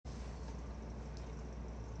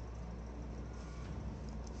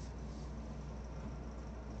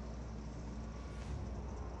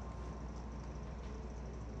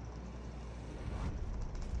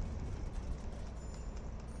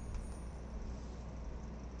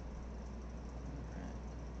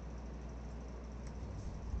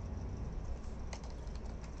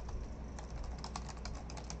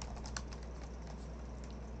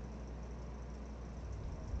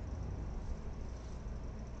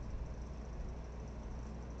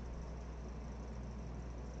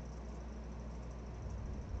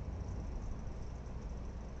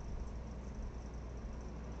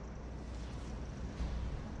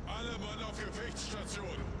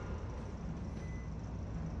Gefechtsstation.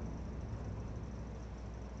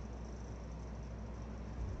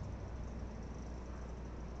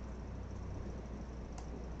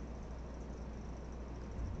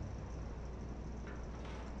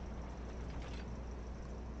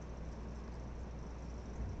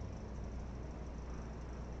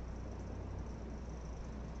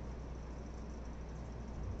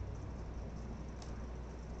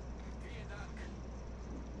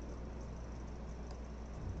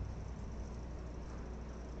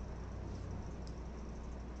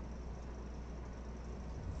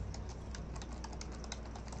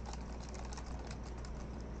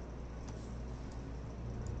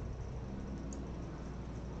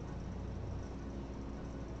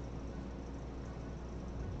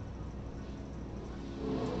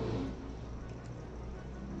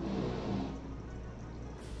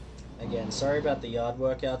 Again, sorry about the yard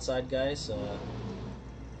work outside, guys.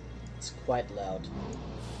 It's quite loud.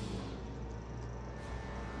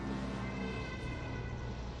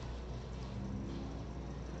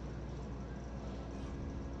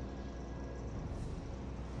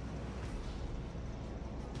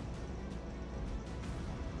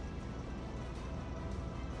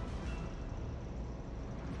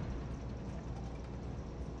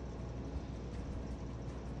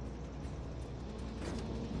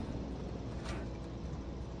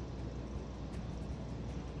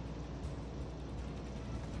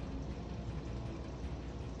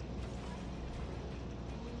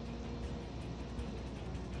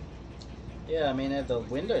 Yeah, I mean, if the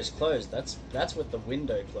window's closed, that's with the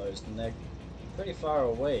window closed, and they're pretty far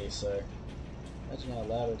away, so imagine how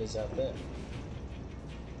loud it is out there.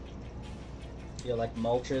 Yeah, like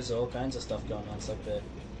mulches, all kinds of stuff going on. It's like they're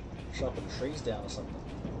chopping trees down or something.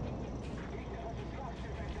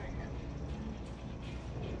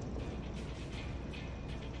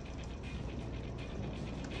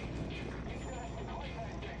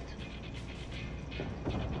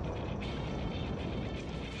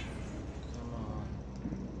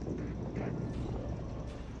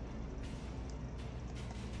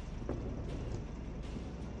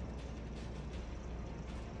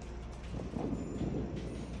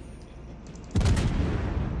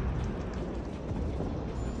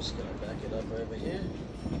 Over here.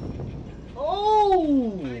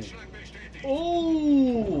 Oh!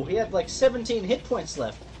 Oh! He had like 17 hit points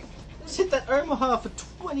left. Let's hit that Omaha for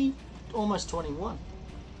 20, almost 21.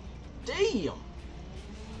 Damn!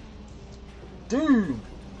 Dude!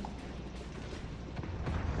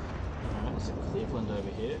 Alright, there's a Cleveland over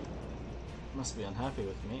here. Must be unhappy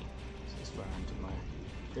with me. He's far into my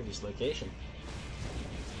previous location.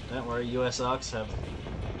 Don't worry, US arcs have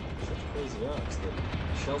such crazy arcs that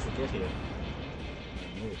shells will get here.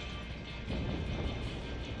 Moved.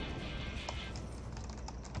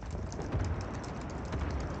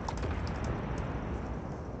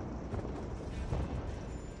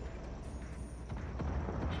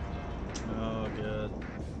 Oh god.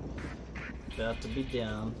 About to be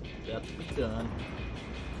down. About to be done.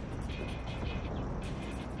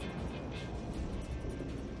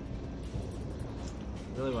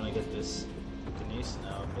 Really want to get this Denise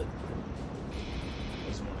now, but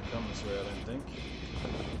doesn't want to come this way, I don't think.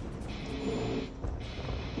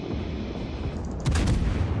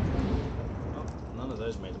 Oh, none of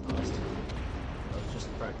those made it past. That was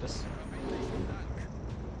just practice.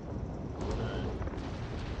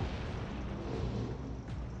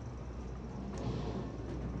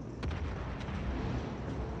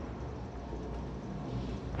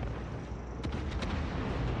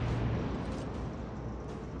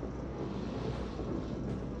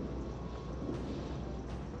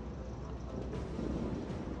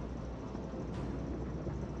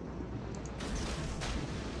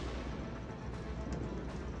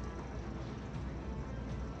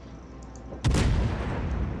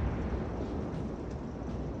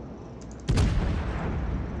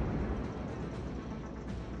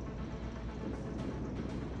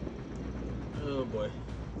 Oh boy,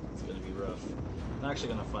 it's gonna be rough. I'm actually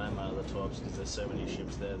gonna fire my other torps because there's so many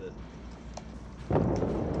ships there that.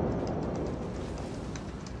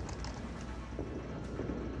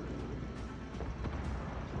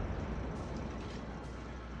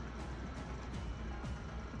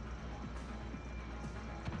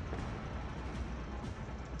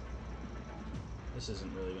 This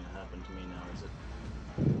isn't really gonna happen to me now, is it?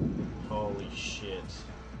 Holy shit.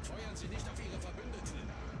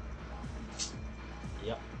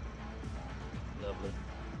 Yep. Lovely.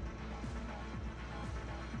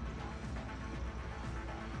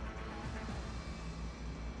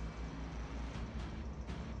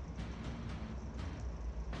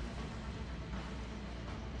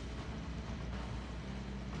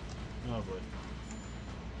 boy.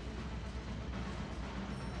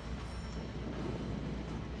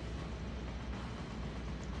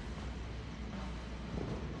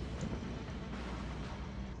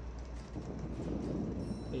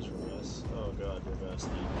 Please reverse. Oh god, reverse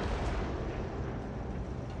now.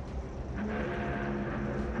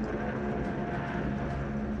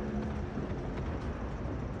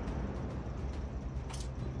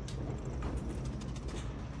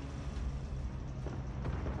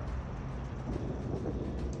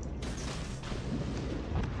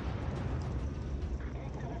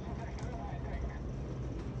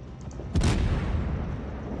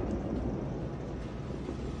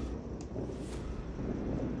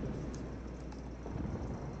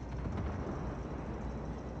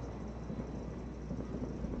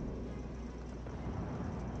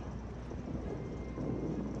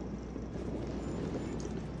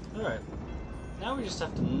 Alright, now we just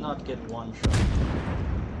have to not get one shot.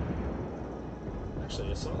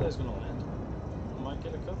 Actually, some of those gonna land. I might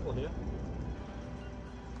get a couple here.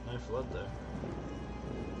 No flood though.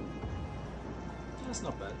 That's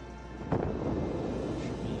not bad.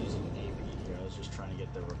 Should be using AP here, I was just trying to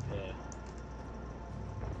get the repair.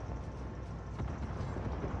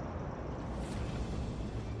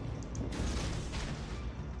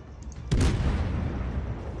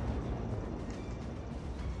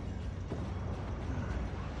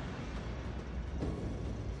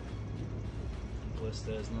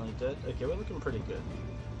 There's nearly dead. Okay, we're looking pretty good.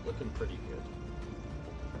 Looking pretty good.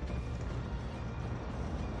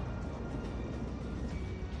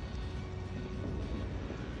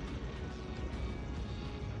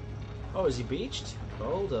 Oh, is he beached?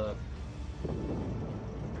 Hold up.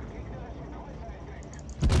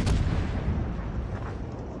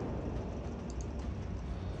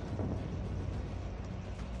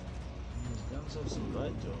 These guns have some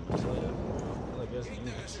bite to them, I tell you. Well, I guess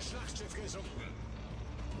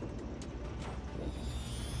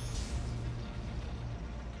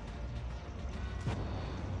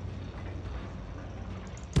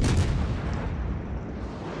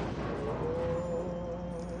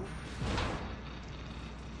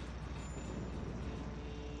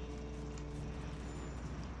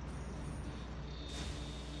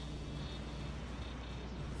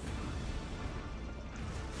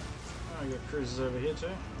I got cruisers over here too?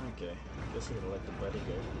 Okay, guess we're gonna let the buddy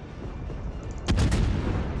go.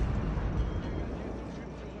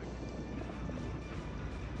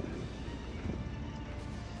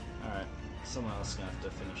 Alright, someone else is gonna have to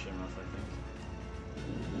finish him off, I think.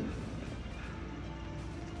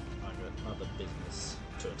 I've got other business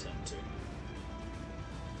to attend to.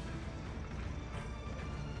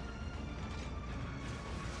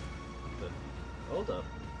 But, hold up.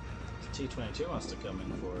 T-22 wants to come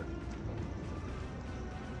in for it.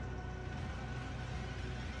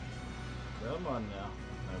 Come on now.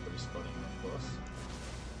 Nobody's spotting him, of course.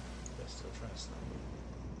 They're still trying to snipe.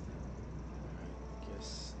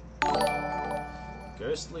 Alright, guess.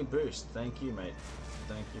 Ghostly boost. Thank you, mate.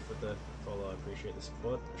 Thank you for the follow. I appreciate the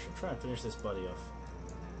support. I should try and finish this buddy off.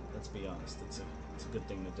 Let's be honest. It's a good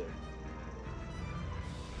thing to do.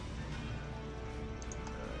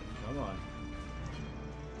 Alright, come on.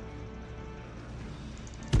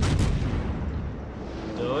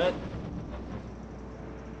 Do it.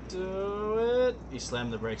 Do it. He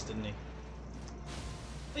slammed the brakes, didn't he?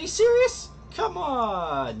 Are you serious? Come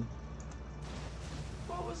on.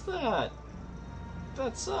 What was that?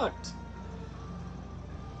 That sucked.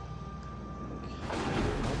 I'm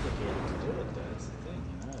obligated to do it though. That's the thing,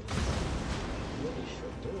 you know. I really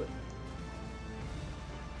should do it.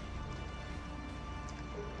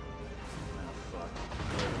 Oh fuck.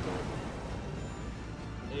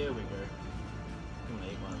 There we go. I'm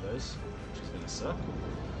gonna eat one of those, which is gonna suck.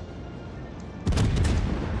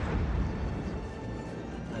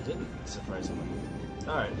 I didn't, surprisingly.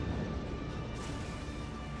 Alright.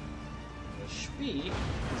 The Spee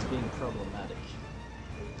is being problematic.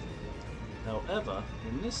 However,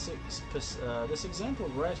 in this example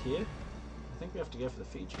right here, I think we have to go for the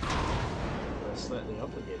Fiji. We're slightly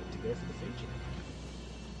obligated to go for the Fiji.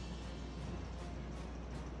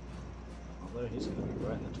 Although he's going to be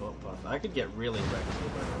right in the top path. I could get really wrecked here,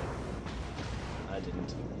 by the way. I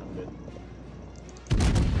didn't. I'm good.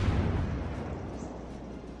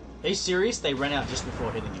 Are you serious? They ran out just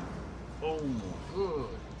before hitting him. Oh my god.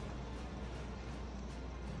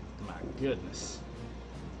 My goodness.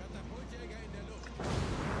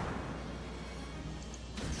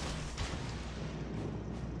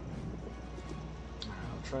 Alright,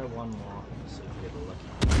 I'll try one more. See if we get lucky.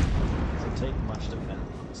 It doesn't take much to pen,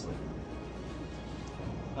 honestly.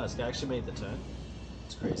 Oh, this guy actually made the turn.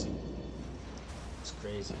 It's crazy. It's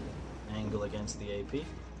crazy. angle against the AP. Be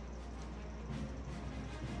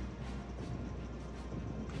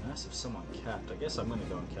nice if someone capped. I guess I'm going to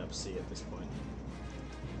go and cap C at this point.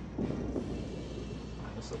 Oh,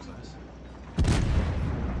 this looks nice.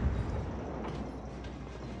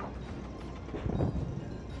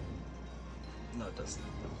 No, it doesn't.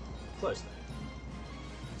 Close though.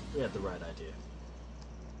 We had the right idea.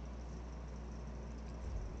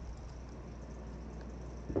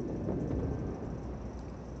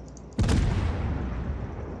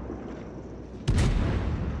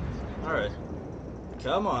 Alright.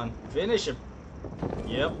 Come on. Finish him.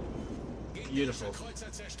 Yep. Beautiful. It's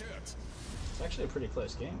actually a pretty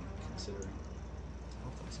close game, considering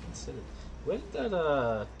all things considered. Where did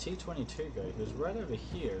that T-22 go? He was right over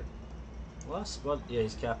here. Last spot. Yeah,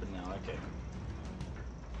 he's capping now. Okay.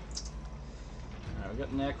 Alright, we've got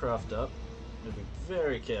an aircraft up. We'll be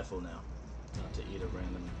very careful now not to eat a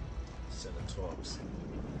random set of torps.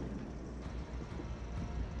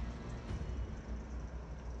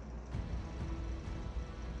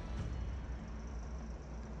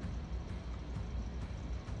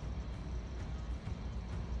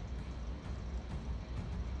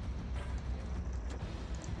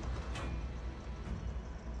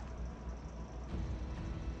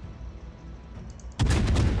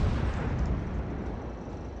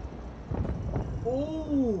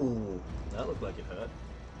 Ooh, that looked like it hurt.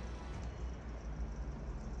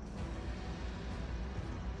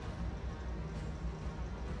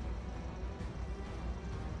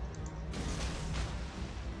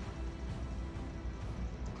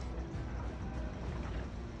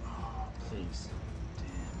 Oh, please.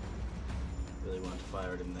 Damn. Really wanted to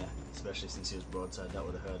fire at him there, especially since he was broadside. That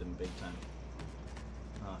would have hurt him big time.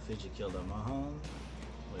 Fiji killed Omaha.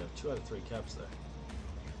 We have 2 out of 3 caps there.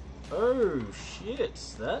 Oh shit,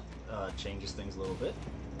 that changes things a little bit.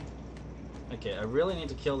 Okay, I really need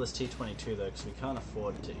to kill this T-22 though, because we can't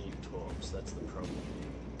afford to eat torps. That's the problem.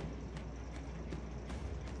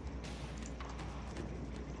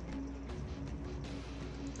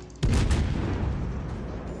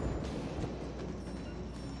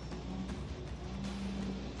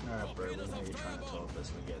 Alright bro, we know you're trying to torp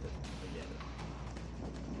us, we get it. We get it.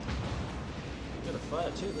 You gotta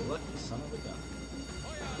fire too, the lucky son of a gun.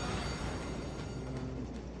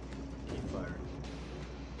 Keep firing.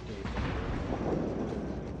 Do your thing.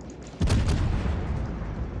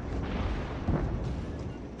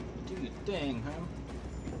 Do your thing, huh?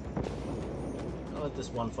 I'll let this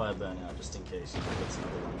one fire burn out just in case. That's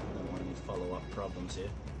another one. I don't want any follow-up problems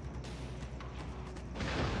here.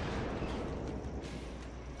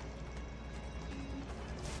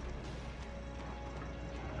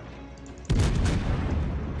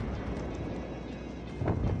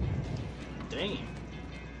 Damn.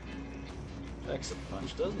 Packs a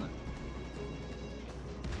punch, doesn't it?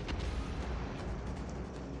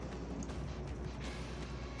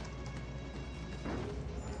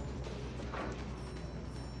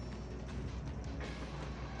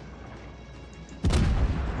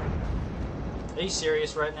 Are you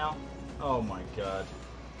serious right now? Oh my god.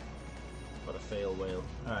 What a fail whale.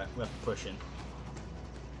 Alright, we have to push in.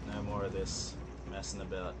 No more of this messing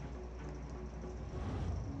about.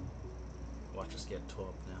 Watch us get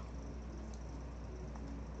torped now.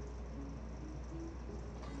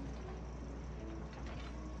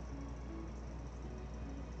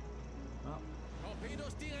 Oh.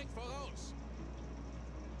 Torpedos direkt voraus.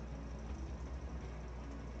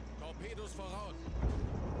 Torpedos voraus.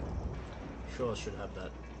 Sure should have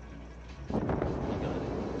that. You got it.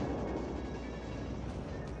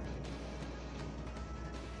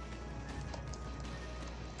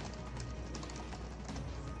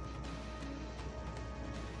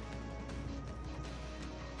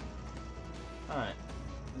 Alright,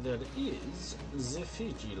 there is the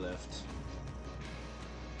Fiji left.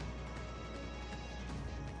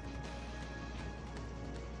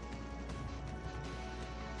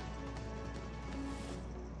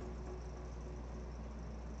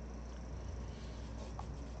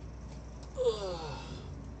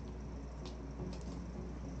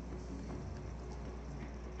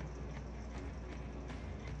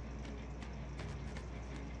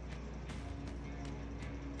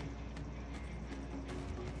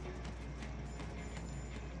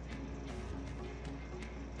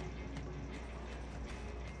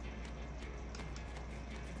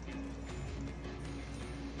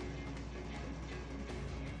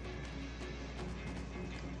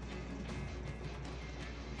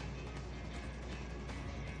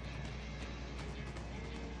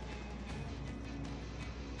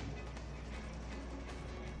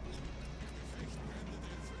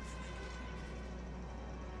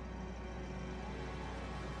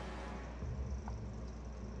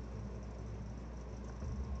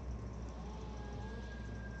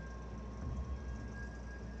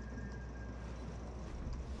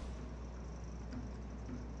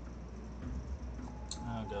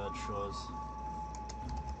 guard shores.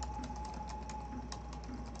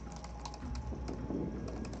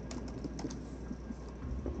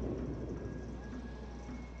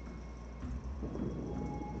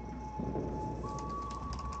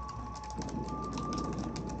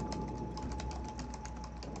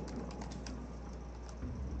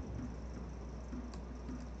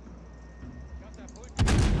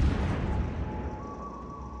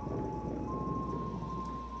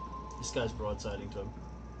 This guy's broadsiding to him.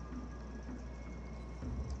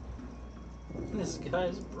 This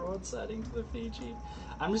guy's broadsiding to the Fiji.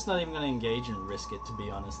 I'm just not even going to engage and risk it, to be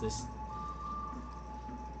honest. This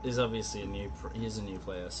is obviously he's a new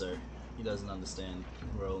player, so he doesn't understand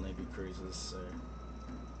Royal Navy cruisers, so...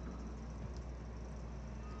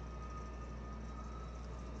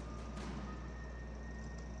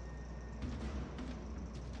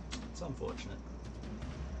 It's unfortunate.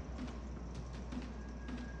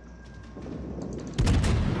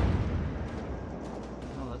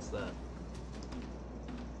 Oh, that's that.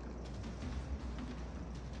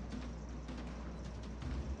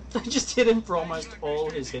 I just hit him for almost all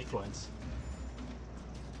his hit points.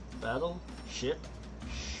 Battleship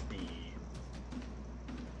Spee.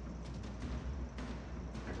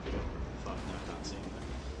 Fuck, no, I can't see him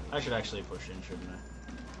there. I should actually push in, shouldn't I?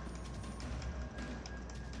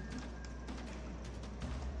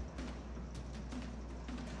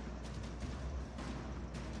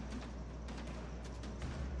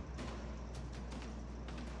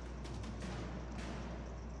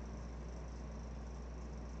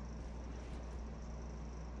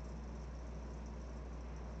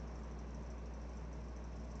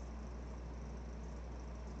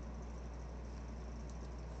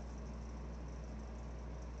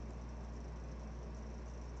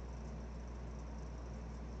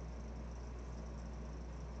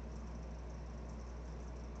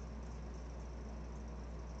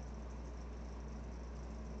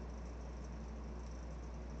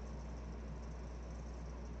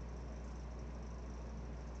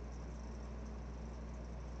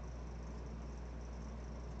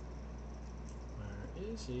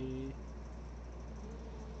 Is he?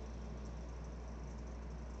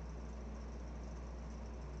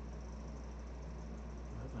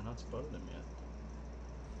 Why have I not spotted him yet?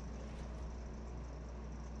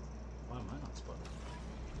 Why am I not spotted?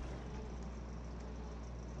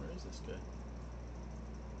 Where is this guy?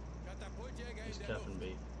 He's Captain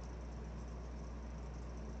B.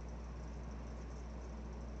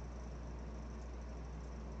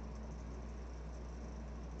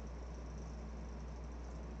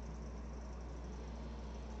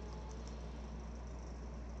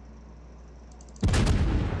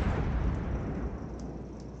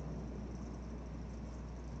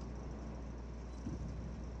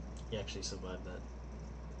 He actually survived that.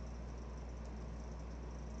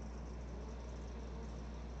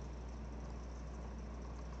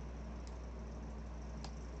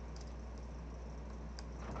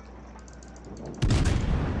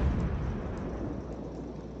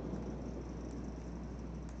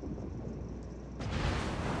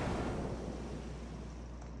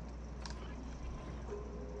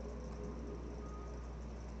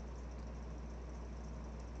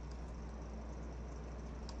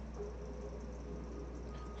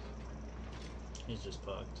 He's just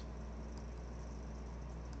parked.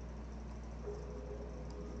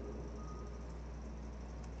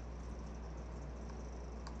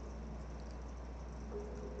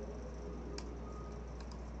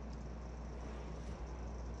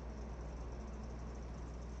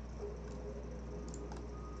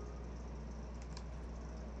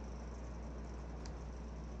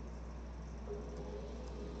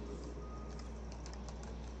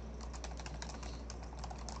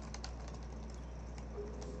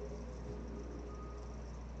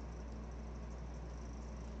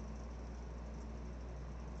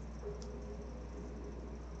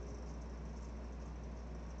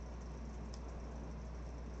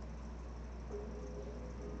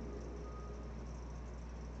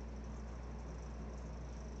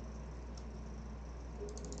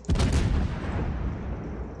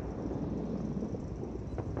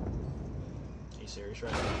 Are you serious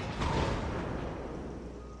right now?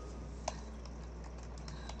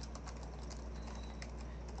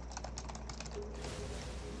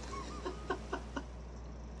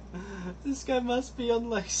 This guy must be on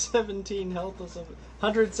like 17 health or something.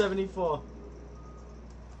 174.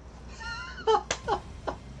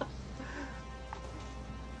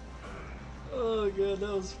 Oh god,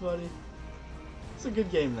 that was funny. It's a good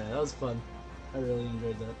game there. That was fun. I really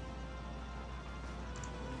enjoyed that.